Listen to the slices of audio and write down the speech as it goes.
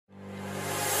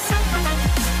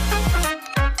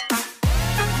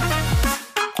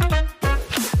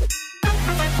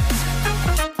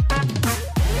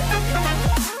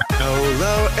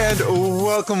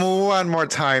welcome one more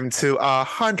time to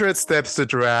 100 Steps to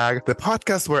Drag, the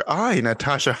podcast where I,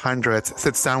 Natasha Hundreds,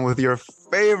 sits down with your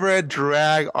favorite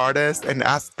drag artist and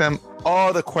ask them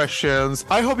all the questions.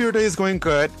 I hope your day is going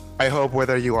good. I hope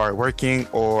whether you are working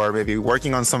or maybe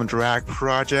working on some drag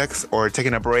projects or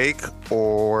taking a break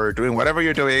or doing whatever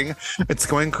you're doing, it's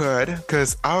going good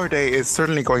because our day is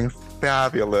certainly going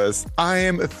fabulous. I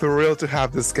am thrilled to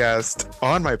have this guest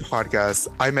on my podcast.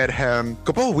 I met him a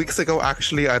couple of weeks ago,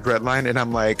 actually, at Redline, and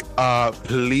I'm like,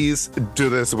 please do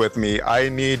this with me. I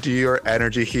need your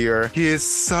energy here. He is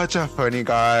such a funny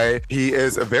guy. He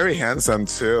is very handsome,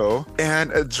 too.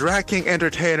 And a Drag King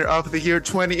Entertainer of the Year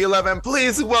 2011.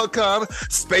 Please welcome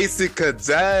Spacee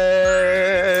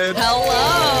Kadet. Hello.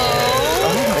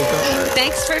 Oh, my God.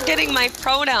 Thanks for getting my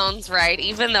pronouns right,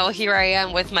 even though here I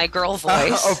am with my girl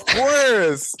voice. Of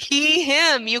course. He,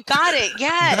 him. You got it.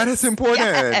 Yes. That is important.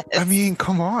 Yes. I mean,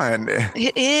 come on.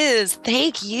 It is.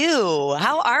 Thank you.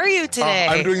 How are you today?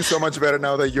 I'm doing so much better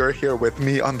now that you're here with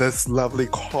me on this lovely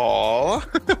call.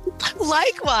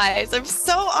 Likewise. I'm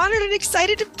so honored and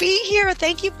excited to be here.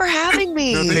 Thank you for having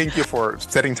me. No, thank you for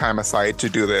setting time aside to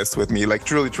do this with me. Like,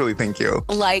 truly, truly, thank you.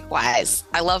 Likewise.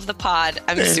 I love the pod.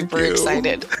 I'm Thank super you.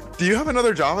 excited. Do you have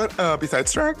another job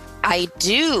besides drag? I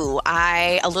do.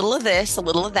 A little of this, a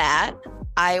little of that.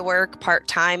 I work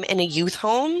part-time in a youth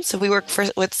home. So we work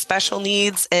with special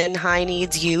needs and high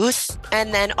needs youth.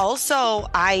 And then also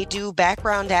I do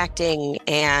background acting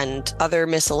and other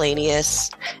miscellaneous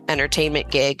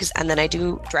entertainment gigs. And then I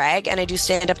do drag and I do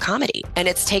stand-up comedy. And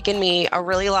it's taken me a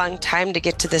really long time to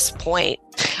get to this point.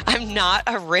 I'm not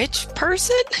a rich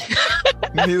person.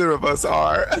 Neither of us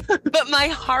are. But my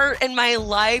heart and my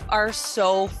life are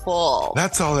so full.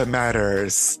 That's all that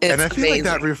matters. It's and I feel like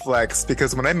that amazing. reflects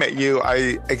because when I met you,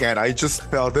 I just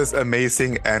felt this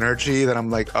amazing energy that I'm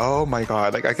like, oh my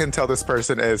God, like I can tell this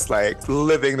person is like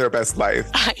living their best life.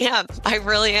 I am. I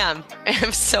really am.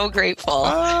 I'm so grateful.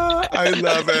 I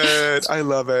love it. I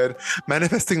love it.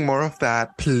 Manifesting more of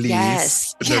that, please.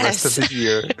 Yes. The rest of the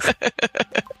year.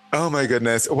 Oh my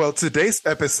goodness. Well, today's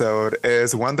episode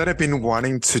is one that I've been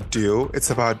wanting to do. It's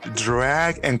about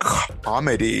drag and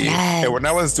comedy. Yes. And when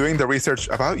I was doing the research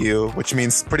about you, which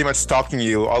means pretty much stalking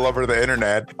you all over the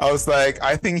internet, I was like,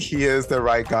 I think he is the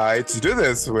right guy to do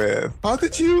this with. How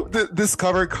did you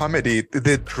discover comedy?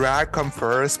 Did drag come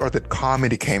first or did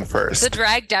comedy came first? The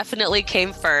drag definitely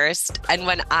came first. And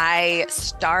when I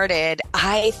started,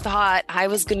 I thought I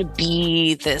was going to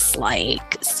be this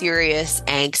like serious,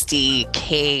 angsty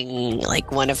king.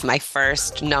 Like one of my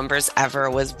first numbers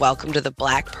ever was Welcome to the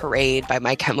Black Parade by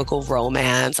My Chemical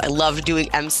Romance. I loved doing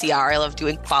MCR. I loved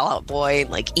doing Fall Out Boy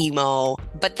and like emo.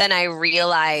 But then I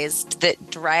realized that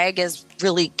drag is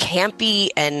really campy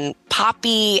and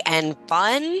poppy and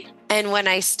fun. And when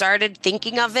I started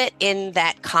thinking of it in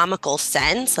that comical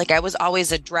sense, like I was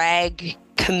always a drag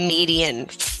comedian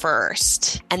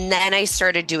first. And then I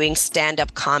started doing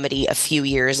stand-up comedy a few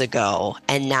years ago.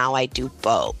 And now I do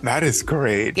both. That is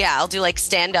great. Yeah, I'll do like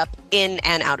stand-up in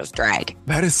and out of drag.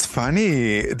 That is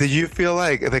funny. Do you feel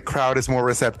like the crowd is more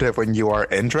receptive when you are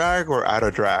in drag or out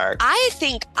of drag? I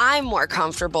think I'm more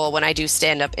comfortable when I do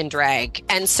stand-up in drag.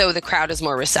 And so the crowd is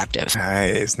more receptive.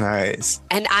 Nice, nice.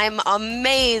 And I'm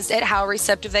amazed at how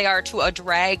receptive they are to a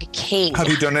drag king. Have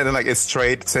you done it in like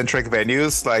straight centric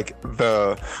venues like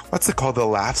what's it called? The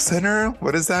Laugh Center?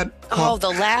 What is that Oh, called? the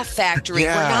Laugh Factory.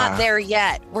 Yeah. We're not there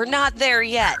yet. We're not there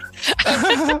yet.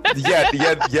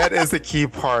 Yet is the key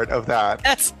part of that.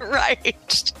 That's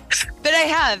right. But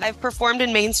I've performed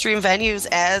in mainstream venues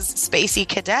as Spacee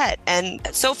Kadet. And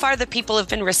so far the people have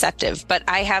been receptive, but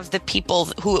I have the people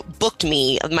who booked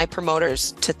me, my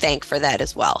promoters, to thank for that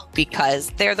as well, because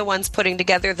they're the ones putting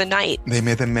together the night. They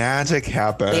made the magic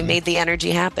happen. They made the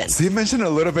energy happen. So you mentioned a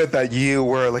little bit that you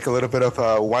were like a little bit of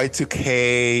a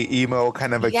Y2K emo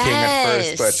kind of a king at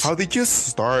first, but how did you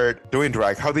start doing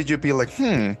drag? How did you be like,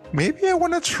 maybe I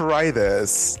want to try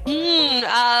this?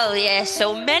 Oh, yes.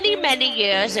 So many, many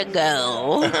years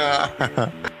ago,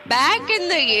 back in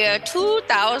the year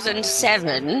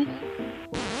 2007,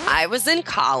 I was in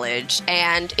college,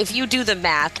 and if you do the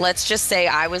math, let's just say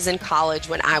I was in college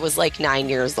when I was like 9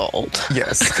 years old.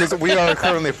 Yes, because we are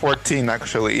currently 14,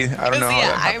 actually. I don't know how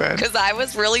that happened. Because I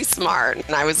was really smart,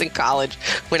 and I was in college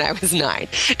when I was 9.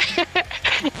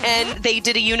 And they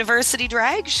did a university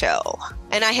drag show,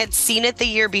 and I had seen it the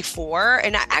year before,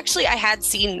 and I had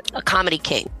seen a Comedy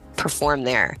King perform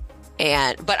there.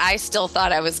 But I still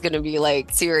thought I was going to be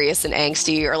like serious and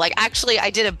angsty, or like, actually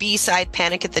I did a B-side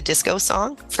Panic at the Disco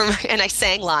song and I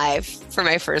sang live for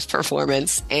my first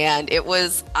performance. And it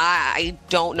was, I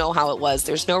don't know how it was.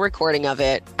 There's no recording of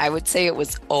it. I would say it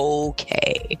was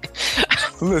okay.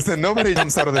 Listen, nobody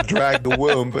jumps out of the drag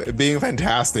womb being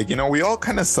fantastic. You know, we all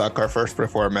kind of suck our first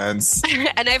performance.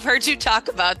 And I've heard you talk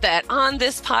about that on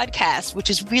this podcast, which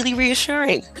is really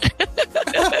reassuring.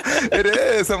 It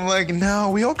is. I'm like, no,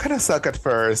 we all kind of suck at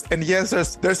first. And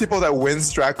yes, there's people that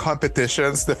wins drag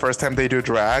competitions the first time they do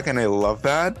drag, and I love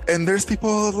that. And there's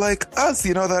people like us,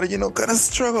 you know, that, you know, kind of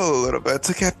struggle a little bit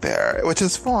to get there, which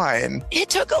is fine. It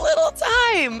took a little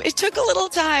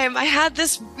time. I had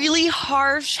this really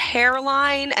harsh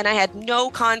hairline, and I had no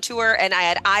contour, and I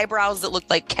had eyebrows that looked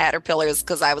like caterpillars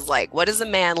because I was like, what does a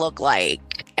man look like?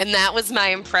 And that was my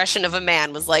impression of a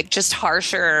man, was like just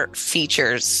harsher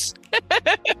features.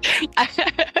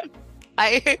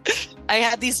 I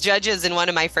had these judges in one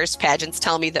of my first pageants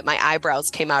tell me that my eyebrows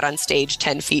came out on stage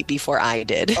 10 feet before I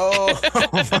did. Oh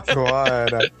my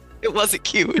God. It wasn't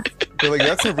cute. They're like,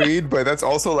 that's a read, but that's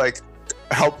also like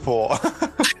helpful.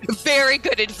 Very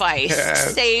good advice.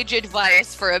 Yes. Sage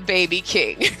advice for a baby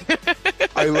king.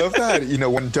 I love that, you know,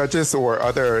 when judges or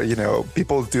other, you know,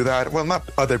 people do that. Well, not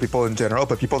other people in general,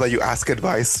 but people that you ask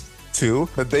advice to,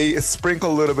 that they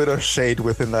sprinkle a little bit of shade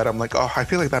within that. I'm like, oh, I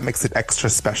feel like that makes it extra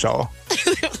special.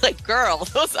 Like, girl,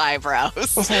 those eyebrows.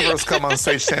 Those eyebrows come on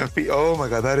stage 10 feet. Oh my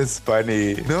God, that is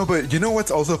funny. No, but you know what's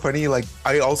also funny? Like,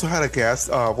 I also had a guest,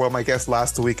 my guest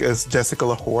last week is Jessica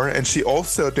Lahore, and she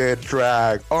also did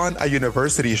drag on a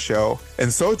university show.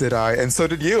 And so did I, and so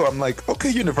did you. I'm like, okay,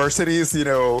 universities, you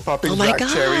know, popping drag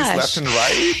cherries left and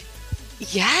right.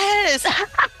 Yes.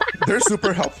 They're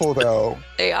super helpful, though.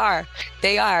 They are.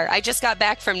 I just got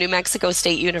back from New Mexico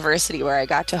State University, where I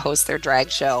got to host their drag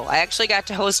show. I actually got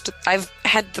to host, I've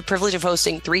had the privilege of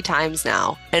hosting 3 times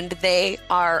now, and they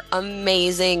are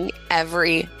amazing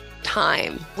every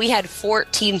time. We had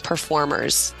 14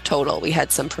 performers total. We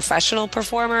had some professional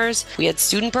performers, we had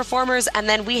student performers, and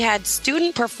then we had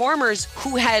student performers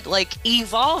who had like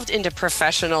evolved into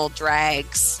professional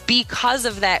drags because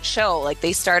of that show. Like,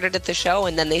 they started at the show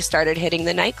and then they started hitting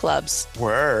the nightclubs.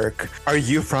 Work. Are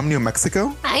you from New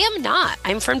Mexico? I am not.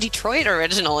 I'm from Detroit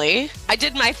originally. I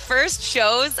did my first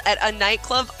shows at a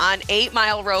nightclub on 8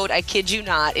 Mile Road, I kid you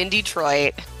not, in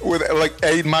Detroit. With like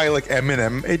 8 Mile, like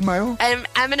Eminem 8 Mile?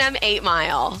 Eminem 8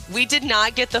 Mile. We did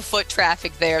not get the foot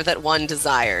traffic there that one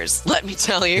desires, let me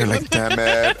tell you. You're like, damn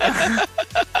it.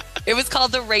 It was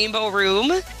called the Rainbow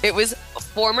Room. It was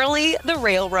formerly the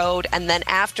Railroad, and then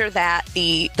after that,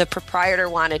 the proprietor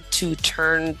wanted to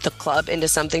turn the club into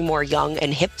something more young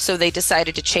and hip, so they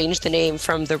decided to change the name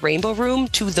from the Rainbow Room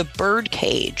to the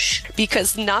Birdcage,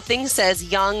 because nothing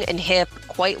says young and hip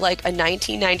quite like a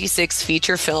 1996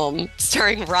 feature film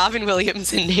starring Robin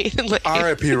Williams and Nathan Lane.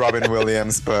 R.I.P. Robin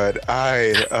Williams, but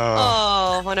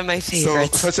one of my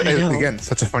favorites. So, again,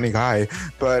 such a funny guy.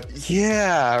 But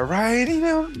yeah, right? You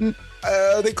know,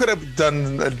 they could have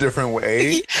done a different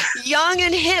way. Young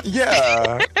and hip.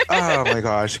 Yeah. Oh my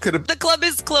gosh. Could have. The club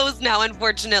is closed now,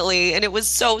 unfortunately, and it was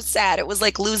so sad. It was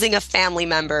like losing a family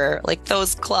member. Like,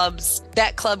 those clubs,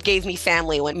 that club gave me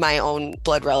family when my own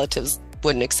blood relatives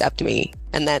wouldn't accept me.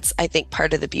 And that's, I think,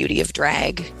 part of the beauty of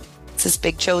drag. It's this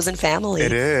big chosen family.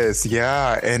 It is,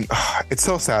 yeah. And it's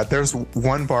so sad. There's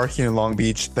one bar here in Long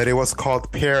Beach that it was called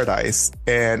Paradise.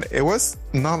 And it was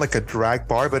not like a drag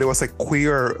bar, but it was like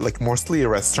queer, like mostly a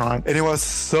restaurant. And it was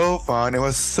so fun. It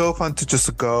was so fun to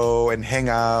just go and hang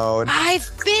out.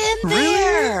 I've been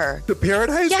there. Really? The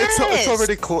Paradise? Yes. It's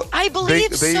already closed. I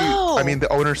believe so. I mean,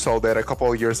 the owner sold it a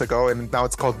couple of years ago, and now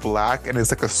it's called Black, and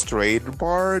it's like a straight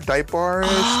bar, dive bar-ish.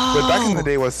 Oh. But back in the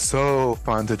day, it was so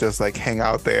fun to just like hang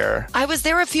out there. I was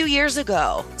there a few years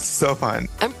ago. So fun.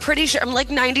 I'm pretty sure, I'm like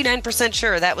 99%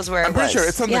 sure that was where I was. I'm pretty sure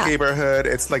it's on the neighborhood.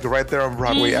 It's like right there on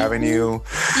Broadway Avenue.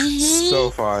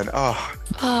 So fun.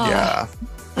 Yeah.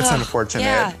 It's unfortunate.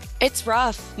 Yeah, it's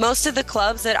rough. Most of the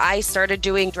clubs that I started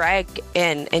doing drag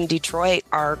in Detroit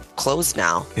are closed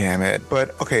now. Damn it.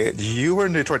 But okay, you were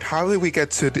in Detroit. How did we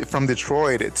get from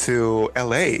Detroit to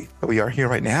LA? We are here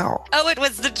right now. Oh, it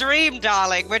was the dream,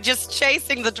 darling. We're just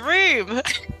chasing the dream.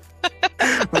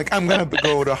 Like, I'm gonna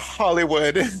go to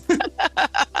Hollywood.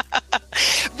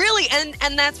 Really,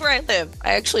 and that's where I live.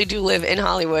 I actually do live in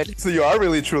Hollywood. So you are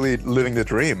really truly living the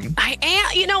dream. I am.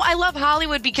 You know, I love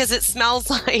Hollywood because it smells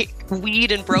like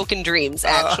weed and broken dreams,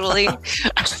 actually.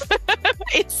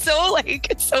 It's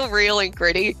so real and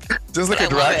gritty. Just like But a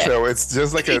drag it. show. It's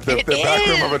just like the back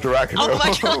room of a drag Oh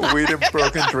my show. God. Weed and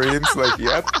broken dreams. Like,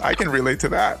 yep, I can relate to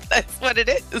that. That's what it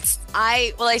is.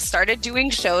 I started doing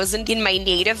shows in my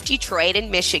native Detroit and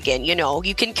Michigan. You know,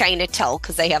 you can kind of tell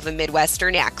because I have a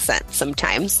Midwestern accent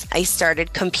sometimes. I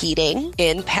started competing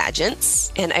in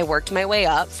pageants and I worked my way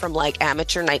up from like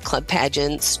amateur nightclub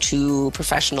pageants to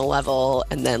professional level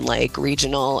and then like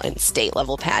regional and state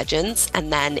level pageants.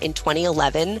 And then in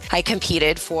 2011, I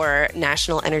competed for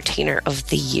National Entertainer of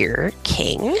the Year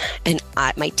King. And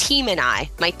my team and I,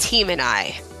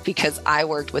 because I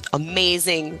worked with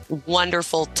amazing,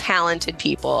 wonderful, talented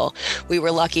people, we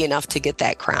were lucky enough to get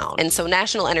that crown. And so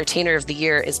National Entertainer of the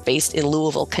Year is based in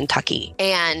Louisville, Kentucky.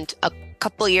 And a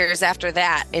couple years after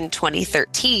that, in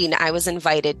 2013, I was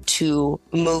invited to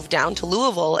move down to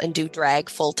Louisville and do drag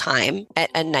full time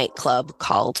at a nightclub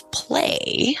called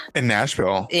Play. In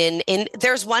Nashville.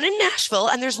 There's one in Nashville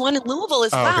and there's one in Louisville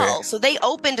as well. Okay. So they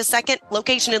opened a second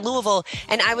location in Louisville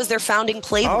and I was their founding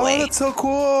Playboy. Oh, that's so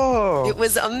cool. It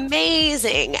was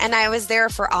amazing. And I was there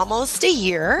for almost a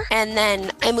year. And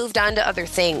then I moved on to other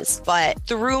things. But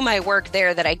through my work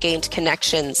there that I gained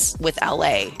connections with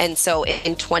LA. And so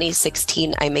in 2016,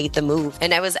 I made the move.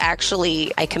 And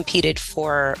I competed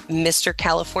for Mr.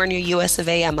 California US of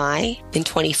AMI in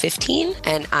 2015.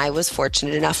 And I was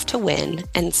fortunate enough to win.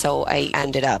 And so I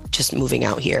ended up just moving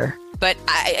out here. But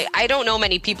I don't know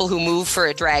many people who move for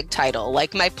a drag title.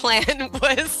 Like my plan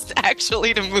was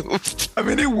actually to move. I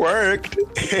mean, it worked.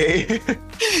 Hey.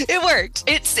 It worked.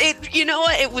 You know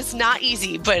what? It was not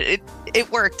easy, but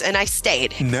it worked and I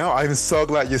stayed. No, I'm so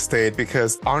glad you stayed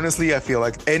because honestly, I feel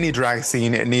like any drag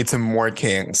scene needs more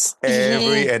kings.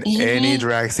 Any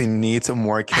drag scene needs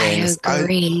more kings. I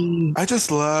agree. I just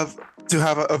love to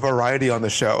have a variety on the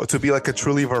show, to be like a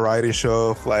truly variety show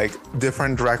of like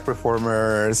different drag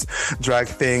performers, drag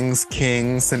things,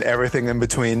 kings, and everything in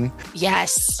between.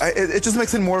 Yes. It just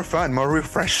makes it more fun, more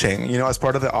refreshing, you know, as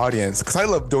part of the audience. Because I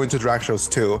love going to drag shows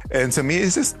too. And to me,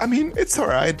 it's just, I mean, it's all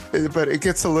right, but it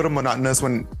gets a little monotonous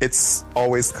when it's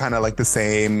always kind of like the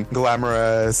same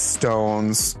glamorous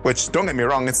stones, which don't get me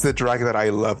wrong, it's the drag that I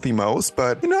love the most.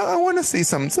 But, you know, I want to see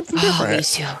something different. Me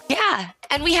too. Yeah.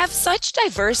 And we have such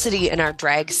diversity in our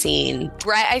drag scene.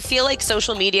 I feel like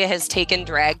social media has taken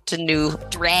drag to new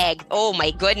drag. Oh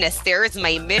my goodness, there's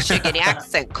my Michigan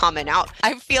accent coming out.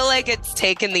 I feel like it's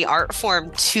taken the art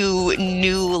form to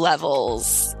new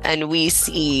levels. And we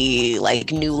see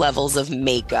like new levels of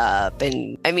makeup.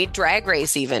 And I mean, Drag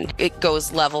Race even, it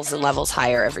goes levels and levels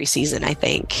higher every season, I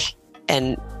think.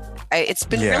 And it's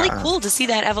been really cool to see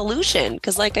that evolution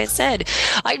because, like I said,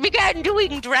 I began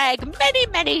doing drag many,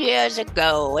 many years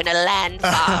ago in a land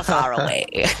far, far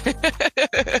away.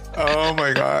 Oh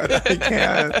my God, I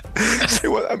can't.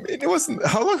 It wasn't.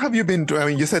 How long have you been doing? I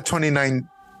mean, you said 2009.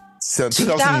 So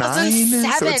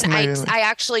 2009? So I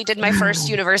actually did my first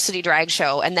university drag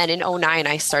show, and then in 2009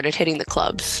 I started hitting the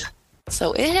clubs.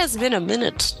 So it has been a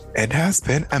minute. It has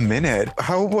been a minute.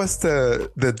 How was the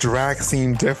drag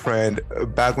scene different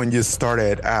back when you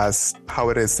started as how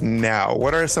it is now?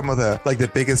 What are some of the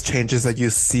biggest changes that you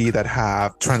see that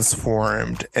have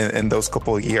transformed in those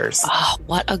couple of years? Oh,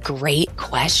 what a great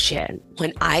question.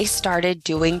 When I started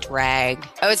doing drag,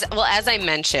 as I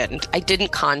mentioned, I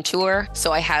didn't contour.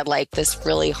 So I had like this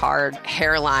really hard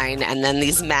hairline and then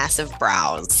these massive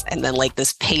brows and then like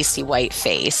this pasty white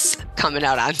face coming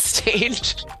out on stage.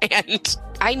 And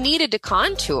I needed to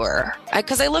contour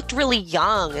because I looked really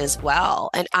young as well.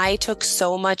 And I took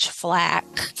so much flack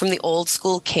from the old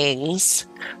school kings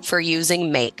for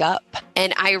using makeup.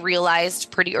 And I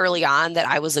realized pretty early on that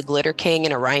I was a glitter king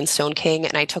and a rhinestone king.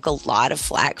 And I took a lot of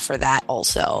flack for that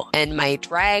also. And my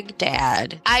drag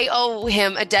dad, I owe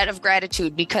him a debt of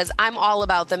gratitude because I'm all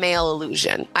about the male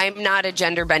illusion. I'm not a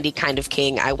gender bendy kind of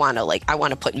king. I want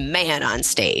to put man on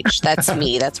stage. That's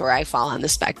me. That's where I fall on the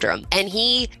spectrum. And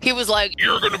he was like,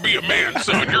 "You're going to be a man,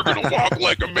 son. You're going to walk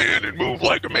like a man and move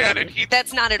like a man." And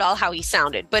that's not at all how he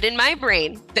sounded. But in my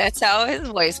brain, that's how his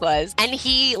voice was. And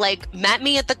he like met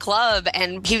me at the club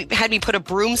and he had me put a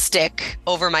broomstick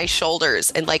over my shoulders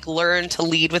and like learn to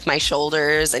lead with my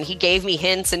shoulders. And he gave me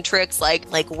hints and tricks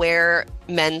like wear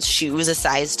men's shoes a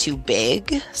size too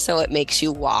big so it makes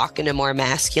you walk in a more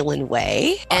masculine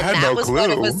way. And that was what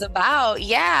it was about.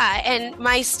 Yeah. And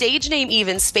my stage name,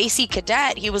 even Spacee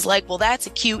Kadet, he was like, well, that's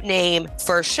a cute name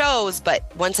for shows. But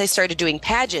once I started doing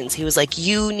pageants, he was like,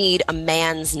 you need a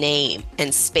man's name.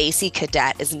 And Spacee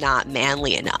Kadet is not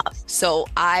manly enough. So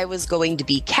I was going to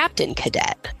be Captain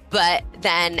Kadet. But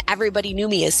then everybody knew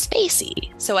me as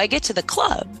Spacee. So I get to the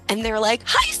club and they're like,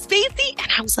 hi, Spacee.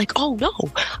 And I was like, oh no,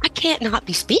 I can't not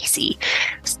be Spacee.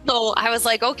 So I was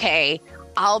like, okay,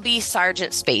 I'll be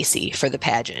Sergeant Spacee for the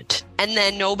pageant. And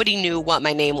then nobody knew what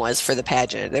my name was for the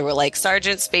pageant. They were like,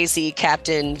 Sergeant Spacee,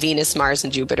 Captain Venus, Mars,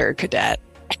 and Jupiter Cadet.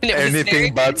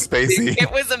 Anything but Spacee.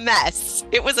 It was a mess.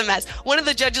 It was a mess. One of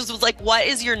the judges was like, what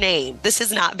is your name? This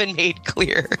has not been made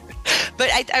clear. But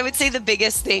I would say the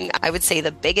biggest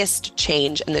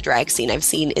change in the drag scene I've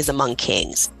seen is among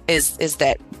kings, is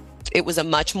that it was a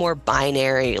much more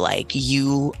binary, like,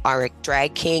 you are a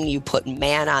drag king, you put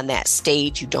man on that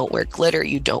stage, you don't wear glitter,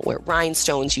 you don't wear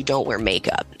rhinestones, you don't wear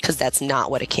makeup, because that's not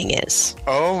what a king is.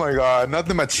 Oh my God, not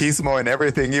the machismo and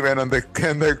everything, even in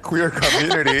the queer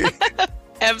community.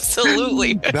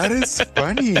 Absolutely. That is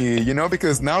funny,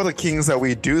 because now the kings that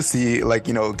we do see, like,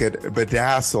 get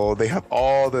bedazzled, they have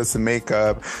all this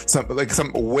makeup,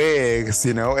 some wigs,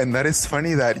 and that is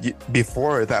funny that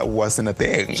before that wasn't a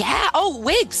thing. Yeah. Oh,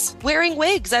 wigs. Wearing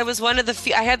wigs. I was one of the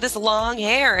few, I had this long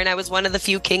hair and I was one of the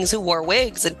few kings who wore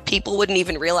wigs, and people wouldn't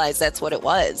even realize that's what it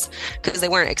was because they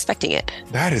weren't expecting it.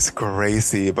 That is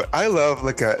crazy. But I love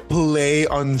like a play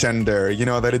on gender,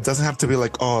 that it doesn't have to be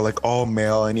like all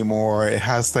male anymore. It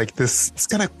has like this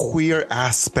kind of queer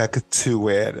aspect to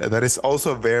it that is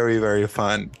also very, very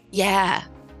fun. Yeah.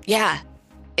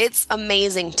 It's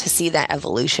amazing to see that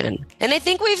evolution. And I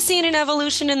think we've seen an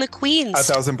evolution in the queens.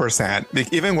 1,000%.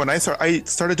 Like, even when I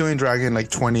started doing drag in like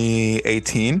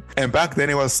 2018. And back then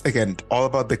it was, again, all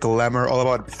about the glamour, all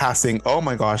about passing. Oh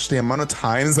my gosh, the amount of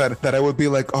times that I would be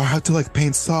like, oh, I have to like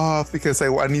paint soft because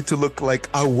I need to look like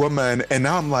a woman. And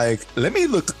now I'm like, let me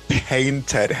look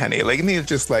painted, honey. Like, let me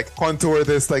just like contour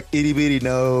this like itty bitty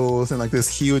nose and like this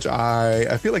huge eye.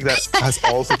 I feel like that has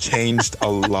also changed a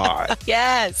lot.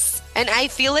 Yes. And I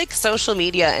feel like social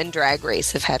media and Drag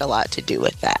Race have had a lot to do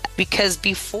with that, because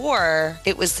before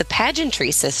it was the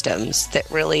pageantry systems that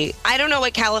really, I don't know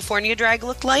what California drag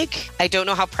looked like. I don't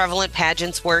know how prevalent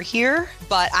pageants were here,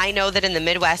 but I know that in the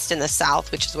Midwest and the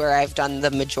South, which is where I've done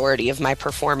the majority of my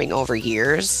performing over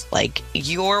years, like,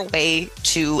 your way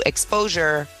to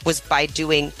exposure was by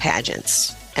doing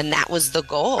pageants. And that was the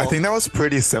goal. I think that was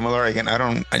pretty similar. Again, I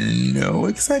don't know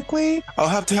exactly. I'll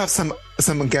have to have some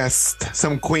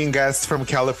queen guest from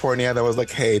California that was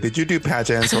like, hey, did you do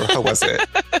pageants or how was it?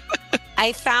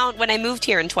 I found when I moved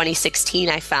here in 2016,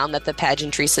 I found that the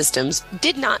pageantry systems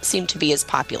did not seem to be as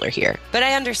popular here. But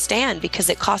I understand, because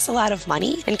it costs a lot of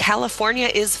money, and California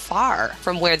is far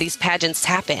from where these pageants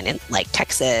happen, in like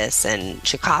Texas and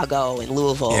Chicago and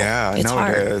Louisville. Yeah, it's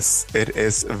hard. It is. It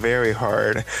is very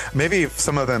hard. Maybe if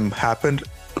some of them happened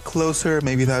closer,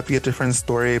 maybe that'd be a different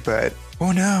story, but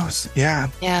who knows? Yeah,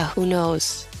 who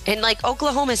knows? And like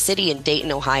Oklahoma City and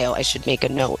Dayton, Ohio, I should make a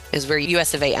note, is where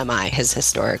US of A MI has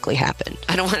historically happened.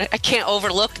 I can't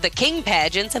overlook the king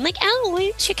pageants. I'm like, oh, we're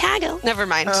in Chicago. Never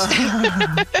mind.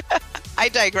 I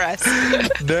digress.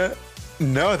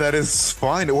 No, that is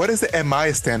fine. What does the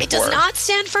MI stand for? It does not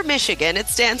stand for Michigan. It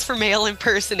stands for male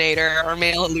impersonator or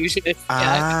male illusionist.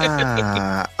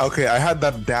 Okay. I had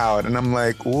that doubt, and I'm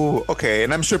like, ooh, okay.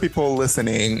 And I'm sure people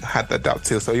listening had that doubt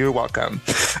too, so you're welcome.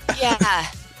 Yeah.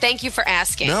 Thank you for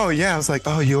asking. No, yeah, I was like,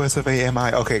 oh, US of A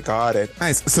MI. Okay, got it.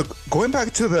 Nice. So going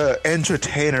back to the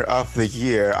Entertainer of the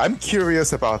Year, I'm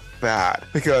curious about that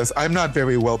because I'm not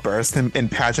very well versed in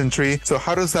pageantry. So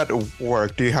how does that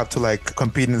work? Do you have to like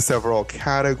compete in several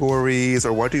categories,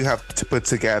 or what do you have to put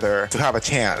together to have a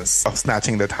chance of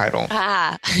snatching the title?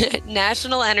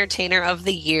 National Entertainer of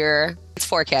the Year. It's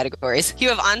 4 categories. You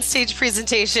have onstage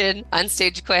presentation,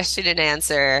 onstage question and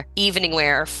answer, evening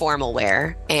wear, formal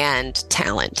wear, and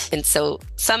talent. And so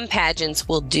some pageants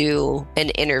will do an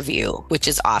interview, which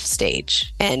is off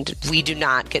stage. And we do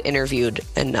not get interviewed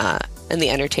in the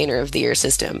Entertainer of the Year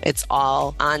system. It's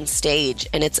all on stage,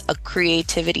 and it's a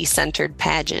creativity centered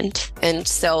pageant. And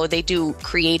so they do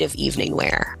creative evening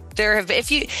wear.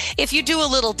 If you do a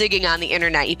little digging on the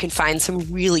internet, you can find some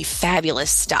really fabulous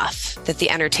stuff that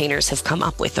the entertainers have come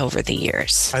up with over the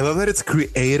years. I love that it's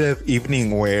creative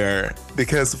evening wear,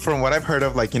 because from what I've heard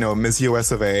of, like, Miss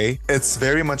US of A, it's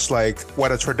very much like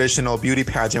what a traditional beauty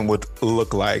pageant would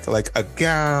look like a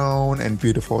gown and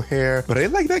beautiful hair. But I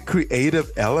like that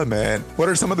creative element. What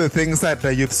are some of the things that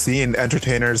you've seen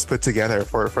entertainers put together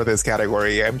for this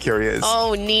category? I'm curious.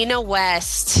 Oh, Nina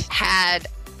West had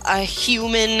a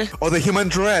human. Oh, the human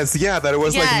dress. Yeah, that it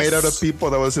was like made out of people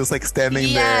that was just like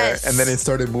standing there, and then it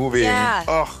started moving. Yeah.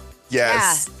 Oh,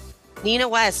 yes. Yeah. Nina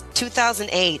West,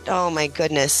 2008. Oh my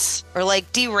goodness. Or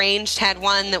like Deranged had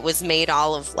one that was made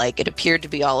all of it appeared to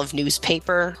be all of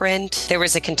newspaper print. There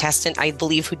was a contestant, I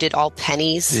believe, who did all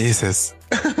pennies. Jesus.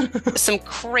 Some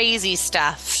crazy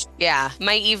stuff. Yeah.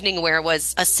 My evening wear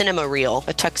was a cinema reel,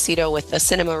 a tuxedo with a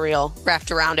cinema reel wrapped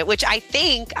around it, which I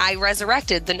think I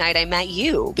resurrected the night I met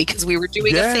you because we were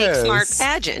doing a fake smart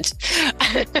pageant.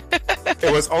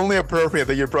 It was only appropriate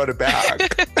that you brought it back.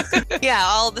 Yeah,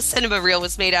 all the cinema reel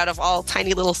was made out of all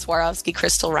tiny little Swarovski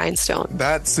crystal rhinestone.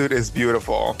 That suit is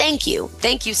beautiful. Thank you.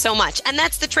 Thank you so much. And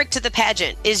that's the trick to the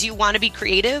pageant is you want to be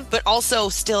creative, but also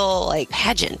still like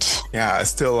pageant. Yeah,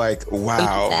 still like,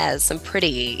 wow. Some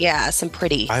pretty.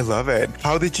 I love it.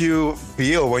 How did you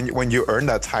feel when you earned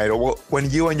that title? Well, when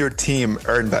you and your team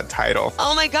earned that title?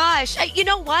 Oh my gosh. You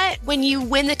know what? When you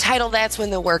win the title, that's when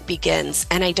the work begins.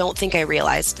 And I don't think I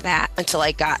realized that until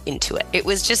I got into it. It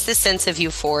was just this sense of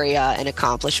euphoria and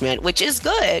accomplishment, which is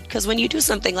good because when you do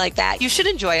something like that, you should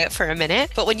enjoy it for a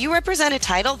minute. But when you represent a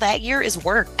title, that year is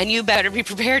work. And you better be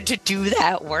prepared to do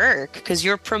that work because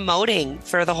you're promoting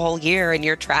for the whole year and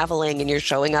you're traveling and you're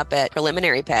showing up at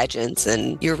preliminary pageants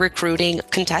and you're recruiting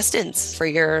contestants for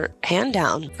your hand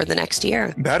down for the next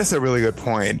year. That is a really good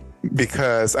point.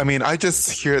 Because, I mean, I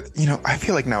just hear, I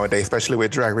feel like nowadays, especially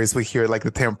with Drag Race, we hear like the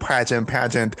term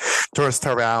pageant tossed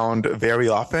around very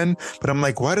often. But I'm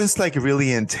like, what does like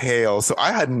really entail? So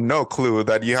I had no clue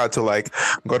that you had to like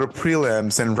go to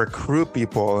prelims and recruit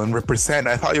people and represent.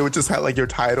 I thought you would just have like your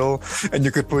title and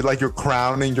you could put like your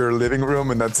crown in your living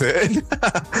room and that's it.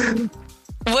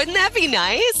 Wouldn't that be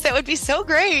nice? That would be so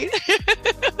great.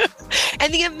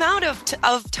 And the amount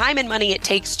of time and money it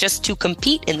takes just to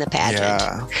compete in the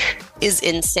pageant is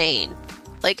insane.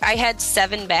 Like I had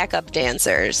 7 backup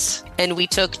dancers and we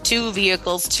took 2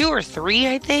 vehicles, 2 or 3,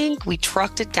 I think. We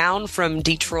trucked it down from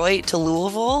Detroit to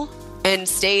Louisville and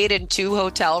stayed in 2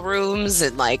 hotel rooms.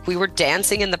 And like we were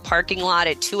dancing in the parking lot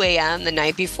at 2 a.m. the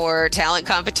night before talent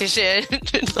competition,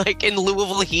 like in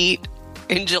Louisville heat.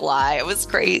 In July. It was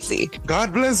crazy.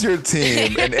 God bless your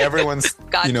team and everyone's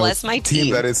bless my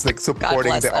team that is like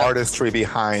supporting the artistry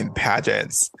behind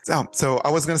pageants. So I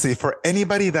was going to say for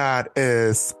anybody that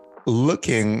is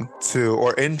looking to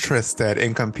or interested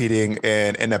in competing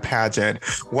in a pageant,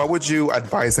 what would you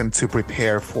advise them to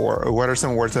prepare for? Or what are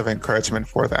some words of encouragement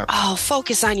for them? Oh,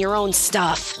 focus on your own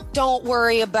stuff. Don't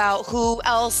worry about who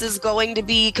else is going to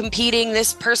be competing.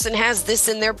 This person has this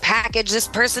in their package. This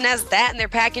person has that in their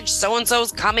package.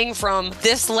 So-and-so's coming from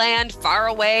this land far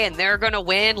away and they're going to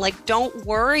win. Like, don't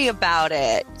worry about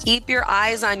it. Keep your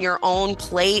eyes on your own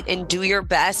plate and do your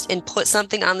best and put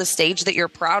something on the stage that you're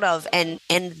proud of. And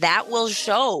that will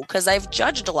show because I've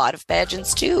judged a lot of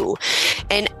pageants too.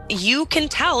 And you can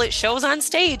tell it shows on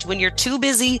stage when you're too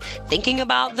busy thinking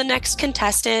about the next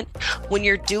contestant, when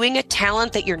you're doing a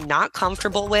talent that you're not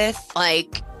comfortable with.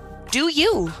 Like, do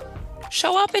you.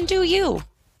 Show up and do you.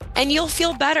 And you'll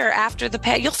feel better after the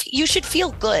pageant. You should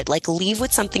feel good. Like, leave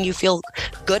with something you feel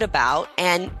good about,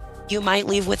 and you might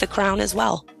leave with a crown as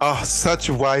well. Oh, such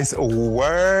wise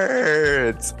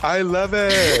words. I love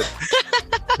it.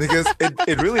 Because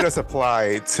it really does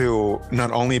apply to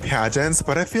not only pageants,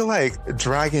 but I feel like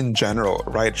drag in general,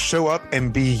 right? Show up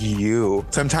and be you.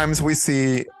 Sometimes we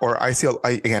see, or I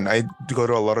go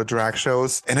to a lot of drag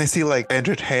shows and I see like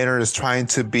entertainers trying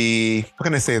to be, how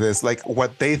can I say this? Like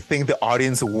what they think the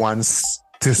audience wants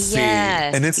to see.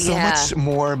 Yes, and it's so much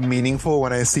more meaningful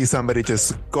when I see somebody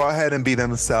just go ahead and be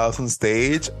themselves on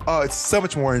stage. Oh, it's so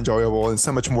much more enjoyable and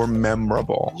so much more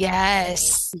memorable.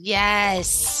 Yes.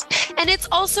 And it's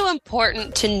also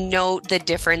important to note the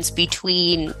difference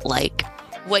between like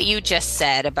what you just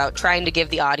said about trying to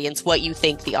give the audience what you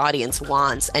think the audience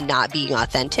wants and not being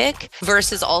authentic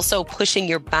versus also pushing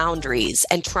your boundaries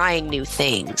and trying new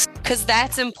things. Because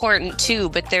that's important too,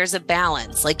 but there's a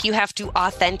balance. Like you have to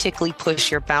authentically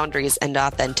push your boundaries and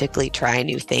authentically try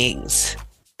new things.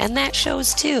 And that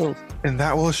shows too. And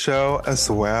that will show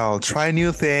as well. Try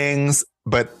new things,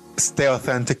 but stay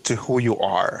authentic to who you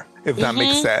are, if that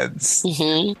makes sense.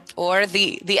 Or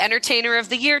the Entertainer of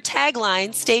the Year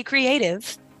tagline, stay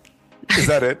creative. Is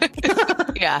that it?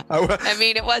 Yeah. I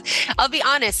mean, it was. I'll be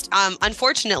honest.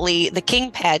 Unfortunately, the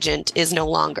King pageant is no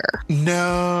longer.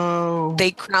 No.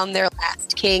 They crowned their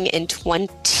last king in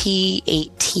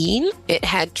 2018. It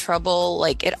had trouble,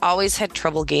 it always had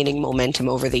trouble gaining momentum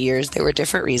over the years. There were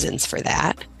different reasons for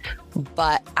that.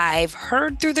 But I've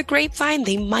heard through the grapevine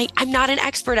I'm not an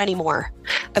expert anymore.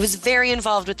 I was very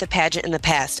involved with the pageant in the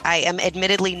past. I am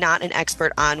admittedly not an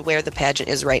expert on where the pageant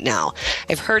is right now.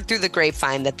 I've heard through the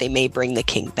grapevine that they may bring the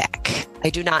king back. I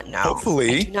do not know.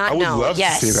 Hopefully. I would love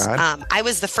to see that. I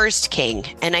was the first king,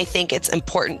 and I think it's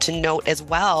important to note as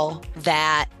well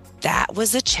that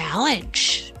was a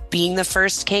challenge. Being the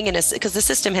first king, because the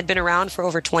system had been around for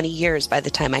over 20 years by the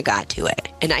time I got to it.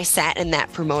 And I sat in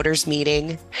that promoters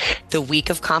meeting the week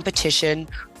of competition,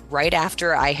 right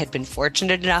after I had been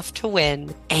fortunate enough to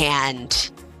win.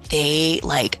 And they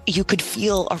you could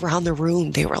feel around the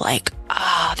room. They were like,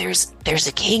 there's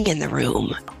a king in the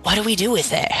room. What do we do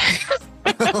with it?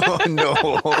 Oh,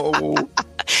 no.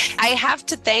 I have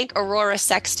to thank Aurora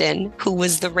Sexton, who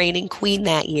was the reigning queen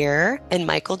that year, and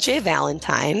Michael J.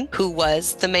 Valentine, who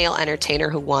was the male entertainer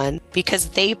who won, because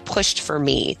they pushed for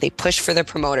me. They pushed for the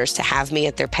promoters to have me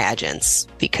at their pageants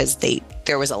because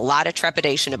there was a lot of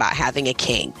trepidation about having a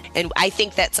king. And I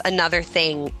think that's another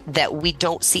thing that we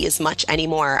don't see as much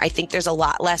anymore. I think there's a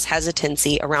lot less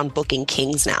hesitancy around booking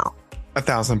kings now.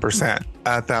 1,000%.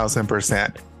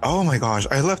 1,000%. Oh my gosh,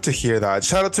 I love to hear that.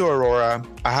 Shout out to Aurora.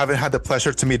 I haven't had the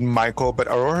pleasure to meet Michael, but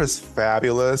Aurora is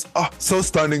fabulous. Oh, so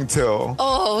stunning too.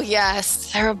 Oh,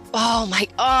 yes. Two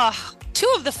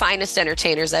of the finest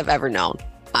entertainers I've ever known.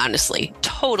 Honestly,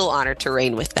 total honor to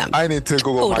reign with them. I need to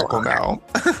Google Michael now.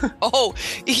 Oh,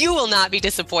 you will not be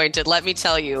disappointed, let me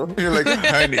tell you. You're like,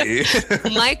 honey.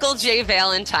 Michael J.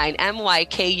 Valentine,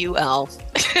 Mykul.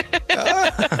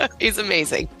 He's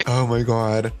amazing. Oh my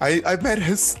God. I met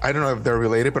I don't know if they're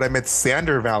related, but I met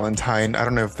Sander Valentine. I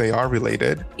don't know if they are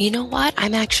related. You know what?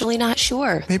 I'm actually not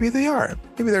sure. Maybe they are.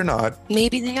 Maybe they're not.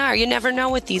 Maybe they are. You never know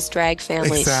with these drag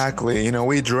families. Exactly.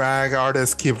 We drag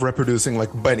artists keep reproducing like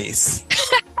bunnies.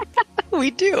 We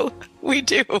do.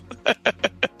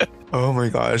 Oh my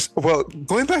gosh. Well,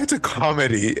 going back to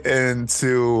comedy and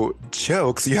to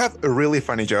jokes, you have really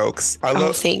funny jokes.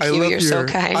 Thank you. You're so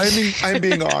kind. I'm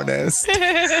being honest.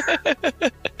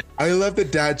 I love the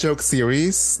dad joke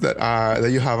series that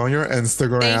you have on your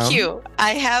Instagram. Thank you.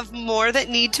 I have more that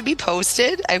need to be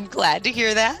posted. I'm glad to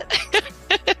hear that.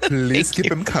 Please keep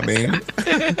them coming.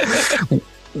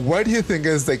 What do you think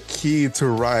is the key to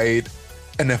write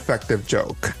an effective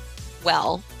joke?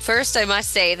 Well, first, I must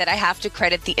say that I have to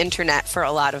credit the internet for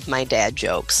a lot of my dad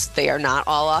jokes. They are not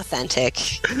all authentic.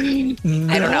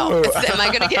 No. I don't know. Am I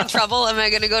going to get in trouble? Am I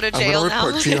going to go to jail now?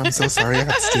 I'm going to report you. I'm so sorry I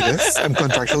have to do this. I'm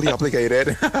contractually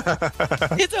obligated.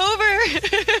 It's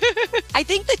over. I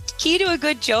think the key to a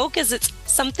good joke is it's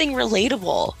something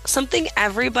relatable, something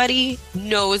everybody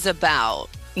knows about.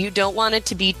 You don't want it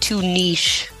to be too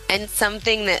niche. And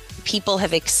something that people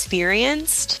have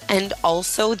experienced. And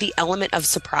also the element of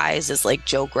surprise is like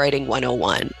joke writing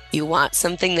 101. You want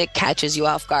something that catches you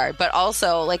off guard, but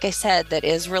also, like I said, that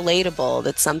is relatable.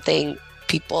 That's something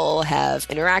people have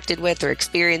interacted with or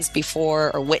experienced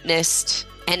before or witnessed.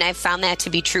 And I've found that to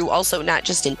be true also, not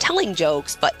just in telling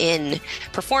jokes, but in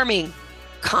performing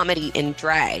comedy in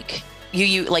drag.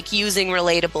 You like using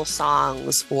relatable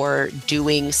songs or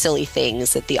doing silly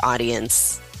things that the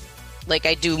audience... Like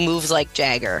I do moves like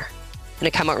Jagger and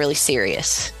I come out really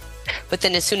serious. But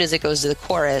then as soon as it goes to the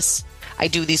chorus, I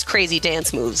do these crazy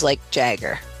dance moves like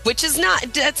Jagger, that's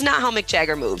not how Mick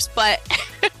Jagger moves, but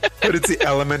it's the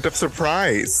element of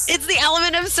surprise. It's the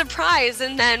element of surprise.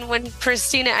 And then when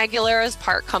Christina Aguilera's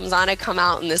part comes on, I come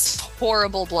out in this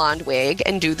horrible blonde wig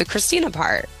and do the Christina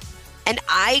part. And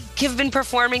I have been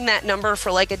performing that number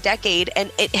for like a decade,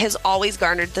 and it has always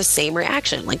garnered the same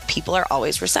reaction. Like people are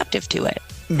always receptive to it.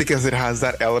 Because it has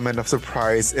that element of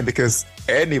surprise, and because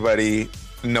anybody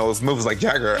knows moves like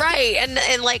Jagger. Right.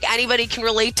 And like anybody can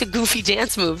relate to goofy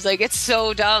dance moves. Like it's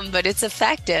so dumb, but it's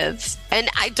effective. And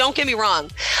don't get me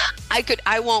wrong.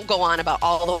 I won't go on about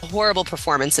all the horrible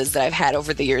performances that I've had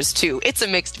over the years too. It's a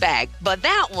mixed bag, but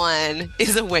that one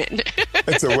is a win.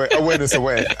 It's a win. A win is a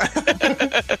win.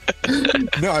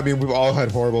 No, I mean, we've all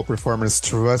had horrible performances.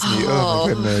 Trust me. Oh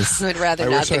my goodness. I'd rather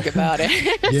not think about it.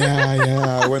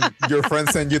 Yeah. When your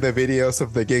friends send you the videos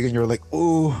of the gig and you're like,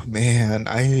 oh man,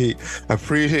 I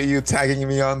appreciate you tagging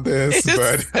me on this,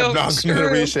 but so I'm not going to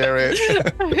reshare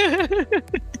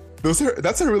it.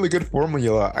 That's a really good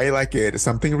formula. I like it.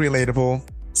 Something relatable,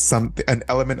 an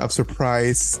element of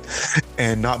surprise,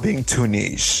 and not being too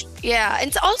niche. Yeah.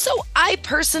 And also, I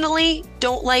personally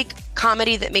don't like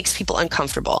comedy that makes people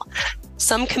uncomfortable.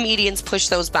 Some comedians push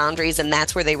those boundaries, and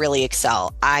that's where they really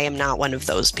excel. I am not one of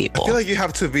those people. I feel like you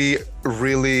have to be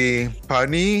really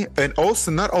funny, and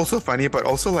also not also funny, but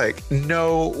also like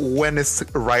know when it's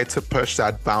right to push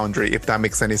that boundary, if that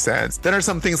makes any sense. There are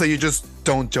some things that you just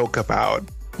don't joke about,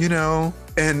 you know?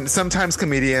 And sometimes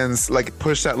comedians like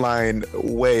push that line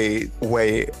way,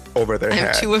 way over their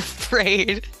head. I'm too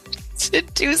afraid to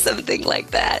do something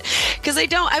like that because I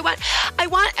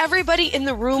want everybody in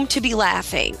the room to be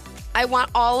laughing. I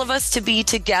want all of us to be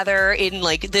together in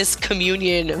like this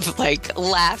communion of like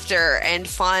laughter and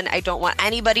fun. I don't want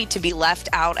anybody to be left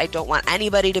out. I don't want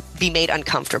anybody to be made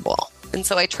uncomfortable. And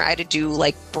so I try to do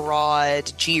like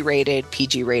broad G-rated,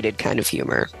 PG-rated kind of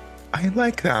humor. I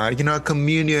like that. A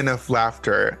communion of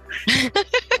laughter.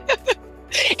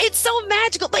 It's so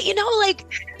magical. But like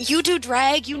you do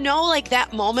drag, like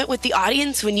that moment with the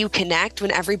audience when you connect,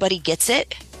 when everybody gets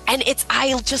it. And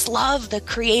I just love the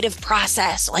creative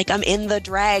process. Like I'm in the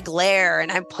drag lair and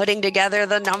I'm putting together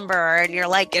the number and you're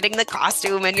like getting the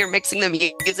costume and you're mixing the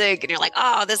music and you're like,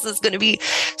 oh, this is going to be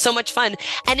so much fun.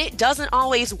 And it doesn't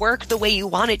always work the way you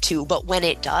want it to, but when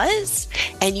it does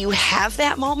and you have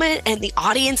that moment and the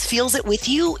audience feels it with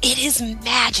you, it is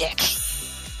magic.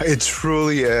 It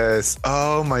truly is.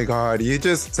 Oh my God. You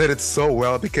just said it so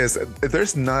well, because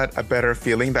there's not a better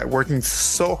feeling that working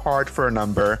so hard for a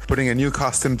number, putting a new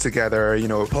costume together,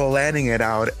 planning it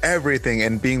out, everything,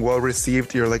 and being well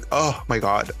received. You're like, oh my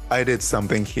God, I did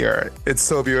something here. It's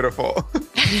so beautiful.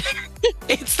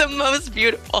 It's the most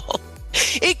beautiful.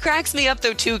 It cracks me up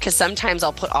though too, because sometimes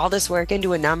I'll put all this work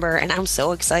into a number and I'm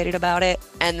so excited about it,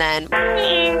 and then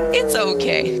it's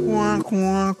okay.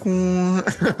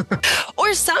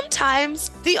 Or sometimes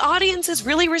the audience is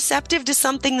really receptive to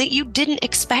something that you didn't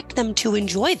expect them to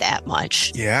enjoy that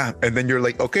much. Yeah, and then you're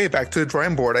like, okay, back to the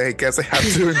drawing board. I guess I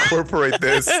have to incorporate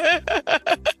this.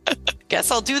 Guess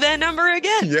I'll do that number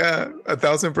again. Yeah,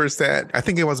 1,000%. I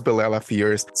think it was Belela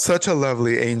Fears. Such a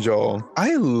lovely angel.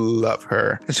 I love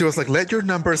her. And she was like, let your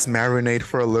numbers marinate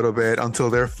for a little bit until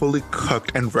they're fully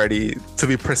cooked and ready to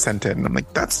be presented. And I'm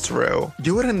like, that's true.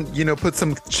 You wouldn't, put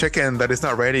some chicken that is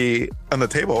not ready on the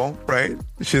table, right?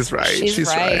 She's right. She's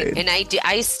right. And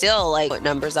I still put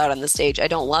numbers out on the stage. I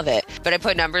don't love it, but I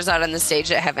put numbers out on the stage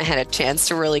that haven't had a chance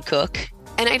to really cook.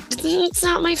 And it's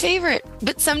not my favorite.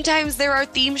 But sometimes there are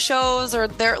theme shows, or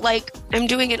I'm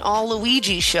doing an all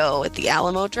Luigi show at the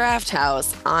Alamo Draft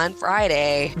House on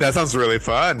Friday. That sounds really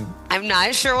fun. I'm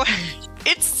not sure what...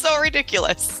 It's so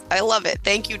ridiculous. I love it.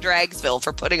 Thank you, Dragsville,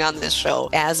 for putting on this show.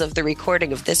 As of the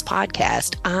recording of this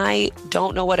podcast, I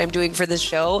don't know what I'm doing for this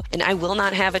show, and I will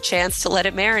not have a chance to let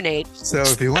it marinate. So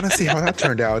if you want to see how that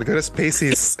turned out, go to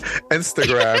Spacee's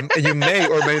Instagram, and you may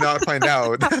or may not find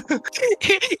out.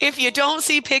 If you don't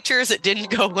see pictures, it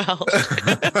didn't go well.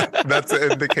 That's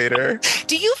an indicator.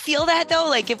 Do you feel that,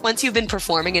 though? If once you've been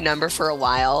performing a number for a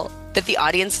while, that the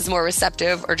audience is more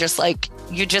receptive, or just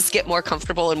you just get more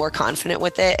comfortable and more confident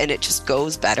with it and it just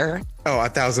goes better? Oh,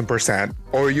 1,000%.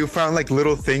 Or you found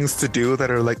little things to do that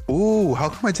are ooh, how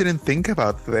come I didn't think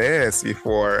about this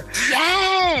before?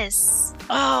 Yes.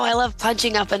 Oh, I love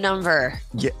punching up a number.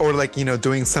 Yeah, or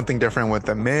doing something different with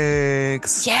the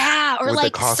mix. Yeah, or with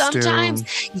the costume.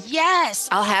 Sometimes, yes,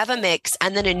 I'll have a mix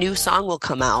and then a new song will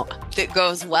come out that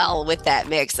goes well with that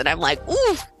mix. And I'm like,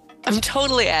 ooh, I'm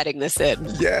totally adding this in.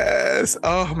 Yes.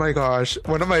 Oh my gosh.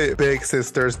 One of my big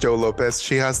sisters, Jo Lopez,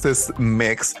 she has this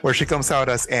mix where she comes out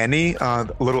as Annie,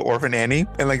 little orphan Annie,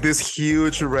 and this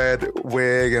huge red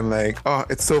wig, and oh,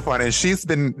 it's so fun. And she's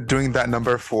been doing that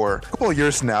number for a couple of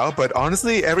years now. But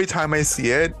honestly, every time I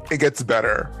see it, it gets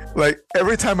better.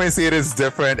 Every time I see it is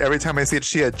different. Every time I see it,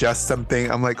 she adjusts something.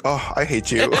 I'm like, oh, I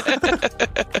hate you.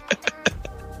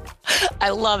 I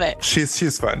love it.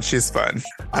 She's fun. She's fun.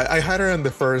 I had her in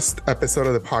the first episode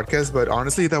of the podcast, but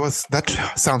honestly,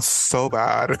 that sounds so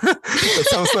bad. It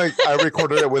sounds like I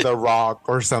recorded it with a rock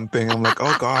or something. I'm like,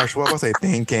 oh gosh, what was I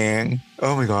thinking?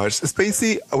 Oh my gosh.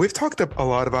 Spacee, we've talked a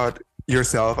lot about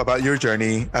yourself, about your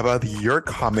journey, about your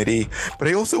comedy, but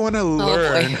I also want to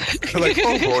learn.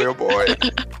 Oh boy.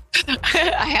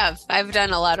 I've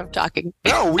done a lot of talking.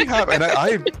 No, we have, and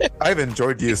I've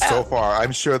enjoyed you so far.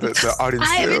 I'm sure that the audience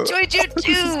I've enjoyed you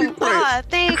too.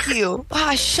 Thank you.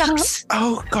 Shucks.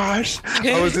 Oh gosh,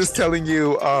 I was just telling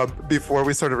you before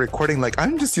we started recording,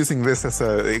 I'm just using this as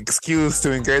an excuse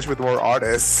to engage with more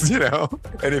artists,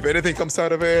 and if anything comes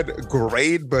out of it,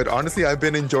 great. But honestly, I've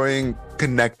been enjoying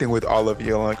connecting with all of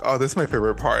you. Oh, this is my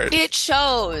favorite part. It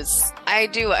shows. I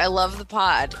do. I love the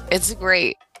pod. It's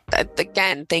great.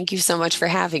 Again, thank you so much for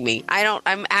having me.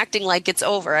 I'm acting like it's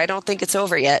over. I don't think it's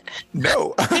over yet.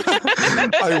 No.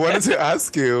 I wanted to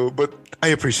ask you, but I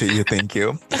appreciate you. Thank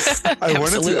you. I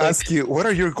wanted to ask you, what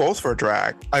are your goals for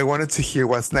drag? I wanted to hear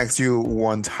what's next. You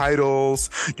won titles.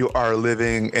 You are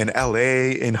living in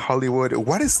LA, in Hollywood.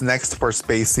 What is next for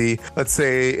Spacee? Let's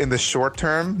say in the short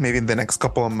term, maybe in the next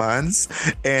couple of months.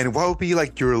 And what would be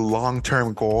your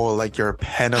long-term goal, your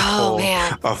pinnacle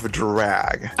of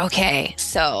drag? Okay,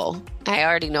 so I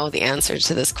already know the answer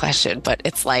to this question, but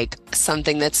it's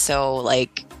something that's so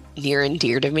near and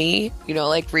dear to me.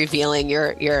 Revealing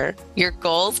your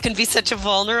goals can be such a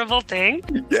vulnerable thing.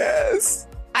 Yes.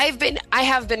 I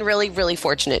have been really, really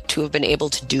fortunate to have been able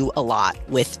to do a lot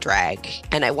with drag,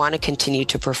 and I want to continue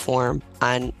to perform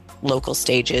on local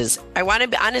stages.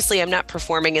 Honestly, I'm not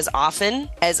performing as often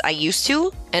as I used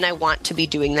to, and I want to be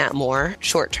doing that more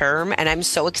short term. And I'm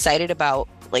so excited about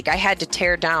Like I had to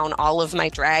tear down all of my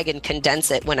drag and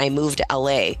condense it when I moved to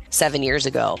LA 7 years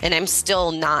ago. And I'm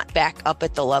still not back up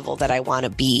at the level that I want to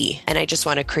be. And I just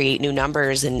want to create new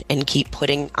numbers and keep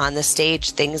putting on the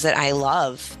stage things that I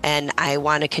love. And I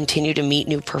want to continue to meet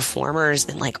new performers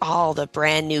and like all the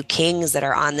brand new kings that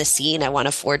are on the scene. I want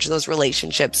to forge those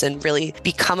relationships and really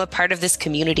become a part of this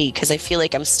community because I feel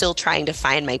like I'm still trying to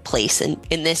find my place in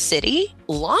this city.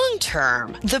 Long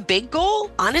term, the big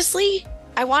goal, honestly,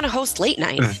 I want to host late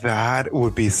night. That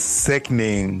would be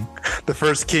sickening. The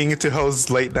first king to host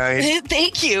late night.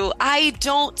 Thank you. I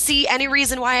don't see any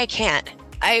reason why I can't.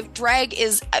 Drag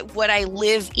is what I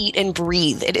live, eat, and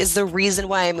breathe. It is the reason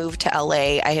why I moved to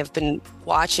LA. I have been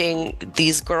watching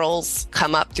these girls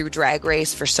come up through Drag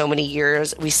Race for so many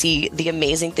years. We see the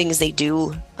amazing things they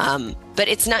do. But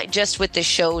it's not just what the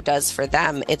show does for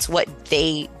them. It's what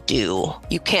they do.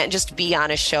 You can't just be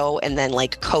on a show and then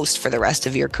like coast for the rest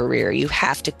of your career. You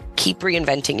have to keep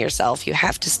reinventing yourself. You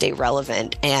have to stay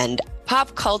relevant. And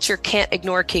pop culture can't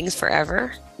ignore kings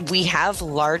forever. We have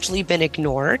largely been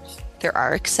ignored. There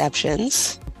are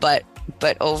exceptions, but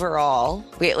overall,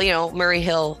 Murray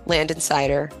Hill, Landon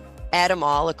Sider, Adam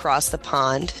All across the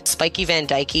pond, Spikey Van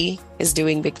Dyke is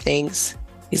doing big things.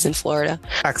 He's in Florida.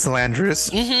 Axel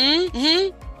Andrews.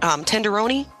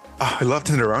 Tenderoni. Oh, I love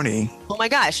Tenderoni. Oh my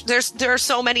gosh, there are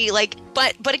so many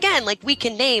but again, we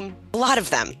can name a lot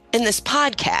of them in this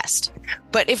podcast.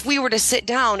 But if we were to sit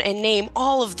down and name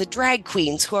all of the drag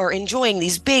queens who are enjoying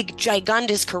these big,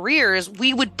 gigundous careers,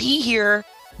 we would be here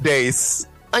days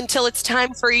until it's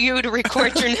time for you to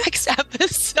record your next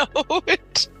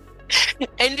episode.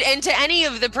 And to any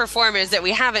of the performers that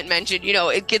we haven't mentioned,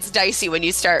 it gets dicey when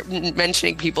you start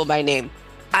mentioning people by name.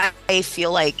 I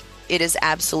feel like it is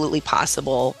absolutely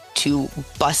possible to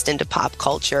bust into pop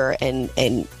culture and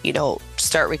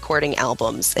start recording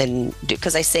albums and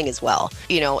because I sing as well,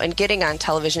 and getting on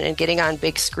television and getting on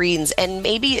big screens. And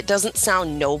maybe it doesn't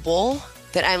sound noble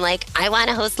that I'm like, I want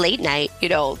to host late night,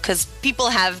 because people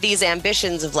have these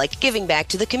ambitions of like giving back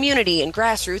to the community and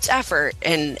grassroots effort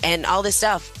and all this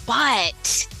stuff.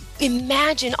 But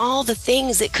imagine all the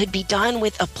things that could be done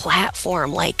with a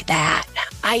platform like that.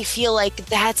 I feel like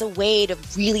that's a way to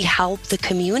really help the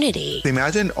community.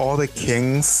 Imagine all the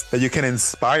kings that you can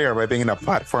inspire by being in a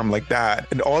platform like that.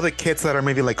 And all the kids that are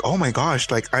maybe like, oh my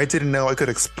gosh, like I didn't know I could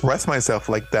express myself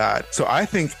like that. So I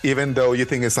think even though you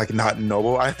think it's like not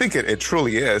noble, I think it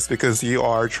truly is because you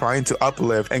are trying to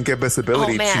uplift and give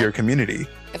visibility to your community.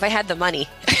 If I had the money.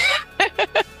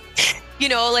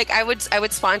 I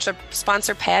would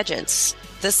sponsor pageants.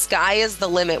 The sky is the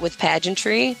limit with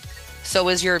pageantry. So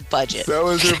is your budget.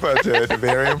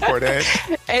 Very important.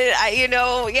 And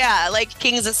like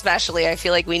kings especially, I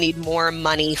feel like we need more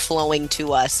money flowing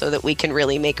to us so that we can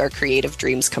really make our creative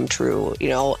dreams come true.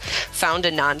 Found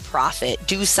a nonprofit,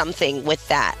 do something with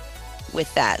that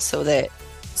so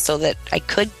that I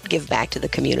could give back to the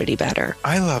community better.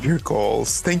 I love your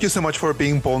goals. Thank you so much for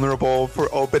being vulnerable, for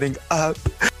opening up.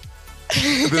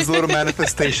 This little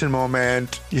manifestation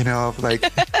moment, of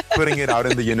like putting it out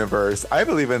in the universe. I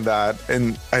believe in that.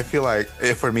 And I feel like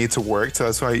for me to work, so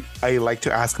that's why I like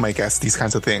to ask my guests these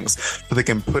kinds of things so they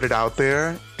can put it out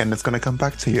there and it's going to come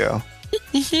back to you.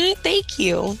 Thank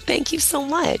you. Thank you so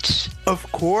much.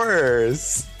 Of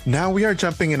course. Now we are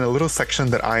jumping in a little section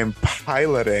that I'm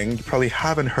piloting. You probably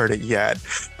haven't heard it yet,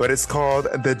 but it's called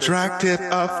the Drag Tip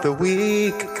of the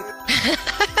Week.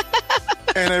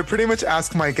 And I pretty much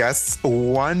ask my guests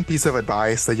one piece of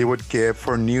advice that you would give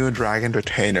for new drag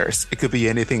entertainers. It could be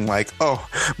anything like, oh,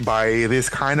 buy this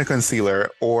kind of concealer,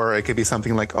 or it could be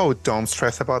something like, oh, don't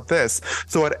stress about this.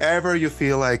 So whatever you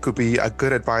feel like could be a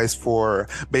good advice for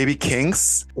baby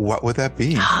kinks, what would that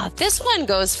be? This one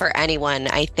goes for anyone,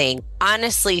 I think.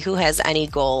 Honestly, who has any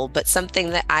goal, but something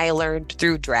that I learned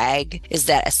through drag is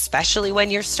that especially when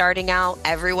you're starting out,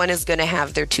 everyone is going to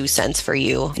have their 2 cents for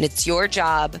you. And it's your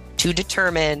job to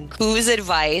determine whose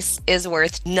advice is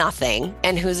worth nothing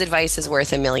and whose advice is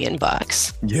worth $1 million.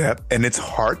 Yep. And it's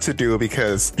hard to do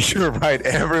because you're right.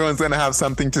 Everyone's going to have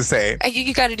something to say.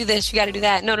 You got to do this. You got to do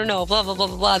that. No, blah, blah, blah,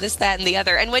 blah, blah, this, that, and the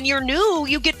other. And when you're new,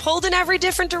 you get pulled in every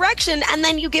different direction and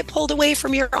then you get pulled away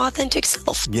from your authentic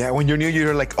self. Yeah. When you're new,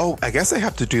 you're like, oh, I guess I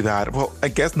have to do that. Well, I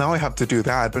guess now I have to do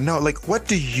that. But no, like, what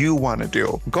do you want to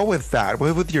do? Go with that.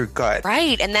 Go with your gut.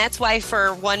 Right. And that's why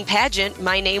for one pageant,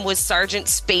 my name was Sergeant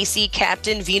Spacee,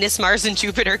 Captain Venus, Mars, and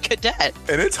Jupiter Kadet.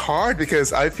 And it's hard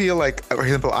because I feel like, for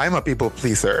example, I'm a people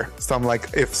pleaser. So I'm like,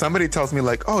 if somebody tells me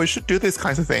like, oh, you should do these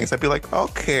kinds of things, I'd be like,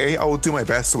 okay, I will do my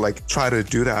best to like try to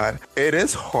do that. It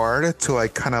is hard to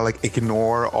like kind of like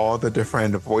ignore all the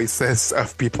different voices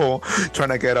of people trying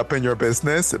to get up in your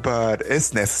business, but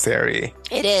it's necessary.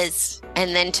 It is.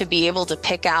 And then to be able to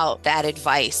pick out that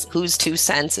advice, whose 2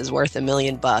 cents is worth $1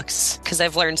 million, because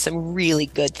I've learned some really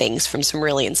good things from some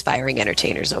really inspiring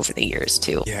entertainers over the years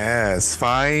too. Yes,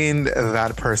 find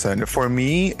that person. For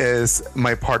me is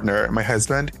my partner, my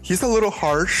husband. He's a little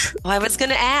harsh. I was going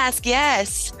to ask,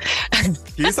 yes.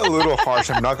 He's a little harsh,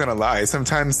 I'm not going to lie.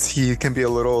 Sometimes he can be a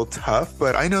little tough,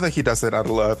 but I know that he does it out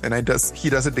of love. And he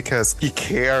does it because he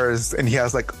cares and he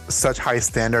has like such high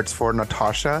standards for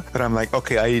Natasha that I'm like,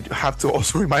 okay, I have to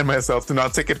also remind myself to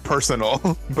not take it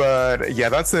personal. But yeah,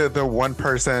 that's the one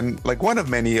person, like one of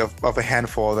many of a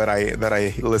handful that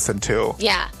I listen to.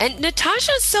 Yeah. And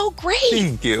Natasha's so great.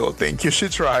 Thank you. She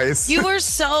tries. You were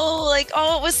so like,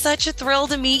 oh, it was such a thrill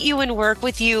to meet you and work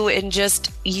with you, and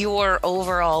just your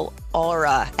overall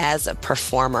aura as a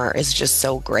performer is just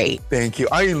so great. Thank you.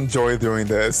 I enjoy doing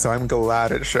this, so I'm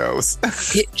glad it shows.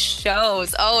 It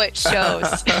shows. Oh, it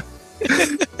shows.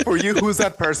 For you, who's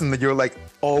that person that you're like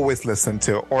always listen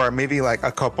to? Or maybe like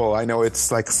a couple. I know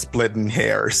it's like splitting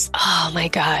hairs. Oh my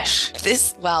gosh.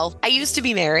 I used to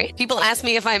be married. People ask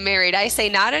me if I'm married. I say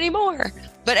not anymore.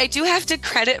 But I do have to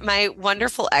credit my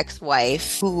wonderful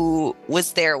ex-wife who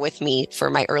was there with me for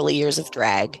my early years of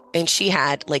drag. And she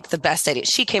had like the best idea.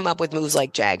 She came up with moves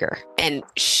like Jagger. And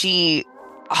she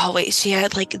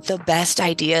had like the best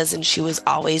ideas, and she was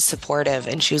always supportive,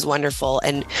 and she was wonderful.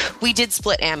 And we did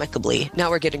split amicably.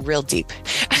 Now we're getting real deep.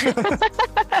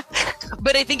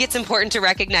 But I think it's important to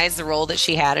recognize the role that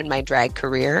she had in my drag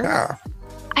career. Yeah.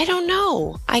 I don't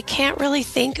know. I can't really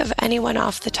think of anyone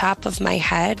off the top of my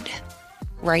head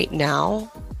right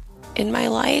now in my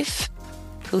life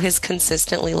who has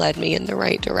consistently led me in the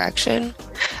right direction.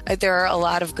 There are a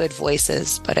lot of good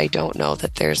voices, but I don't know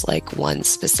that there's like one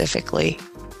specifically.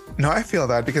 No, I feel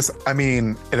that because, I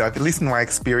mean, at least in my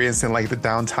experience in like the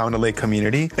downtown LA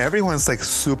community, everyone's like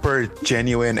super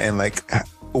genuine and like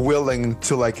willing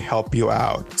to like help you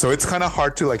out. So it's kind of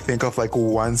hard to like think of like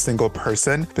one single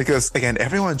person because, again,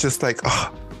 everyone's just like,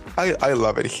 oh, I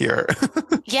love it here.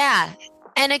 Yeah.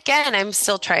 And again, I'm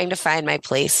still trying to find my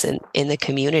place in the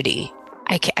community.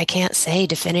 I can't say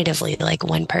definitively like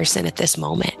one person at this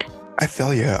moment. I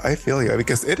feel you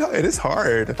because it is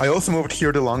hard. I also moved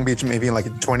here to Long Beach maybe in like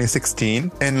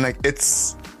 2016, and like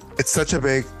it's such a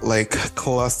big like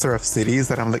cluster of cities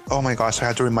that I'm like, oh my gosh, I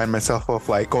had to remind myself of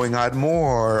like going out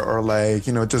more, or like,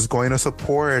 you know, just going to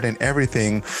support and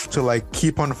everything to like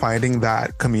keep on finding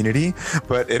that community.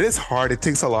 But it is hard. It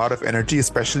takes a lot of energy,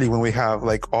 especially when we have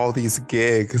like all these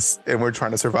gigs and we're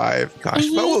trying to survive. Gosh,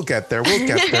 but we'll get there.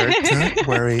 Don't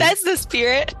worry. That's the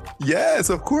spirit.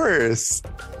 Yes, of course.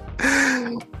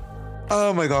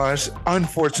 Oh my gosh.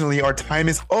 Unfortunately, our time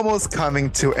is almost coming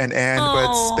to an end.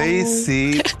 But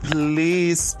Spacee,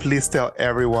 please tell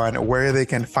everyone where they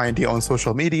can find you on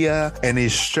social media, any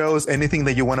shows, anything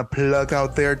that you want to plug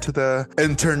out there to the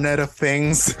internet of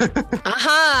things.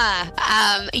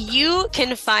 You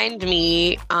can find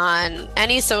me on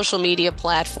any social media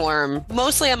platform.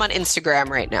 Mostly I'm on Instagram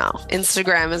right now.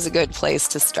 Instagram is a good place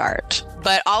to start.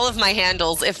 But all of my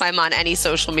handles, if I'm on any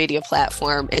social media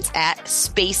platform, it's at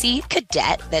Spacee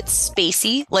Kadet. That's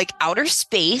Spacee, like outer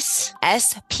space,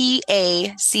 SPACEE,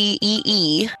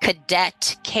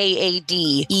 Kadet,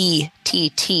 KADETT.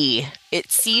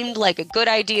 It seemed like a good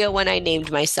idea when I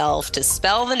named myself to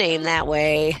spell the name that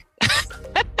way.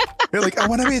 You're like, I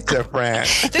want to be different.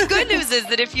 The good news is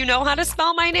that if you know how to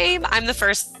spell my name, I'm the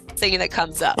first thing that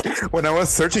comes up. When I was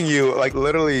searching you, like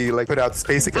literally like put out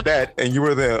Spacee Kadet, and you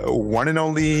were the one and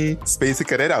only Spacee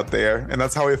Kadet out there. And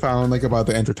that's how I found like about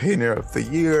the entertainer of the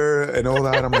year and all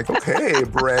that. I'm like, okay,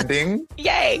 branding.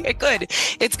 Yay, good.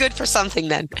 It's good for something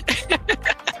then.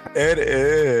 It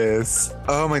is.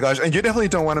 Oh my gosh. And you definitely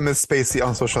don't want to miss Spacee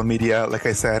on social media. Like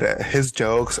I said, his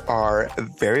jokes are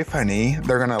very funny.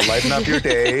 They're going to lighten up your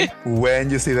day when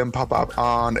you see them pop up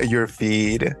on your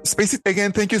feed. Spacee,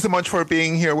 again, thank you so much for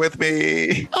being here with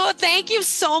me. Oh, thank you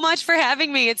so much for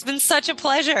having me. It's been such a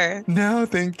pleasure. No,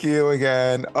 thank you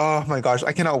again. Oh my gosh.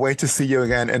 I cannot wait to see you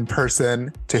again in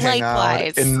person, to hang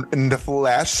out in the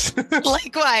flesh.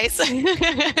 Likewise.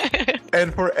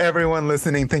 And for everyone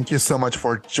listening, thank you so much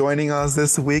for joining us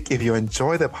this week. If you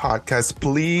enjoy the podcast,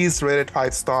 please rate it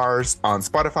 5 stars on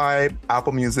Spotify,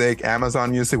 Apple Music,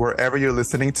 Amazon Music, wherever you're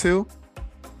listening to.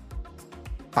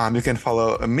 You can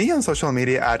follow me on social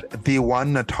media at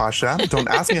the1Natasha. Don't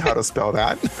ask me how to spell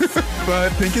that.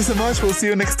 But thank you so much. We'll see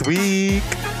you next week.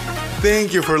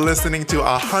 Thank you for listening to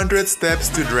 100 Steps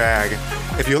to Drag.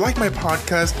 If you like my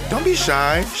podcast, don't be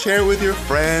shy. Share it with your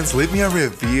friends. Leave me a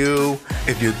review.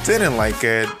 If you didn't like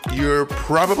it, you're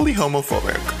probably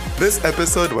homophobic. This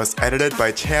episode was edited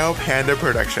by Chao Panda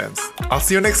Productions. I'll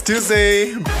see you next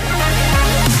Tuesday.